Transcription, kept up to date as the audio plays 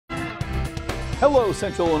Hello,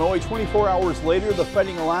 Central Illinois. 24 hours later, the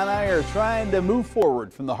Fighting Illini are trying to move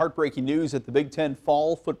forward from the heartbreaking news that the Big Ten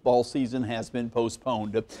fall football season has been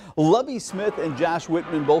postponed. Lovie Smith and Josh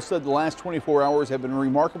Whitman both said the last 24 hours have been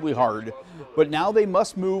remarkably hard, but now they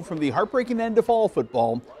must move from the heartbreaking end of fall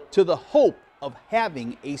football to the hope of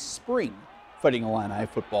having a spring Fighting Illini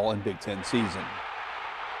football and Big Ten season.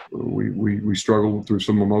 We struggled through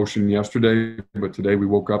some emotion yesterday, but today we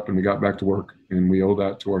woke up and we got back to work, and we owe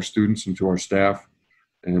that to our students and to our staff,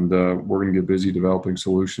 and we're going to get busy developing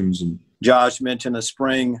solutions. And Josh mentioned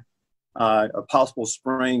a possible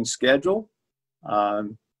spring schedule. We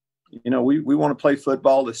want to play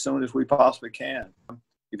football as soon as we possibly can.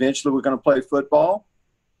 Eventually we're going to play football,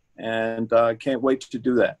 and can't wait to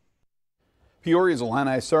do that. Peoria's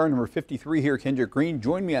Illini star number 53 here, Kendrick Green,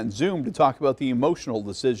 joined me on Zoom to talk about the emotional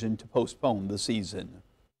decision to postpone the season.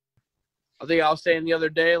 I think I was saying the other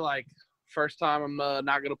day, first time I'm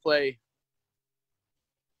not going to play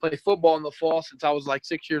football in the fall since I was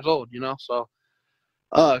 6 years old, so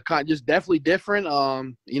kind of just definitely different,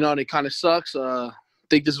 and it kind of sucks. I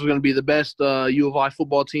think this was going to be the best U of I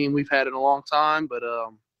football team we've had in a long time, but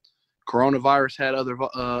coronavirus had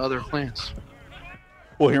other plans.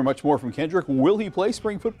 We'll hear much more from Kendrick. Will he play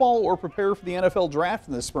spring football or prepare for the NFL draft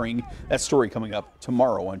in the spring? That story coming up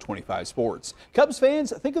tomorrow on 25 Sports. Cubs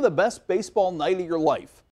fans, think of the best baseball night of your life.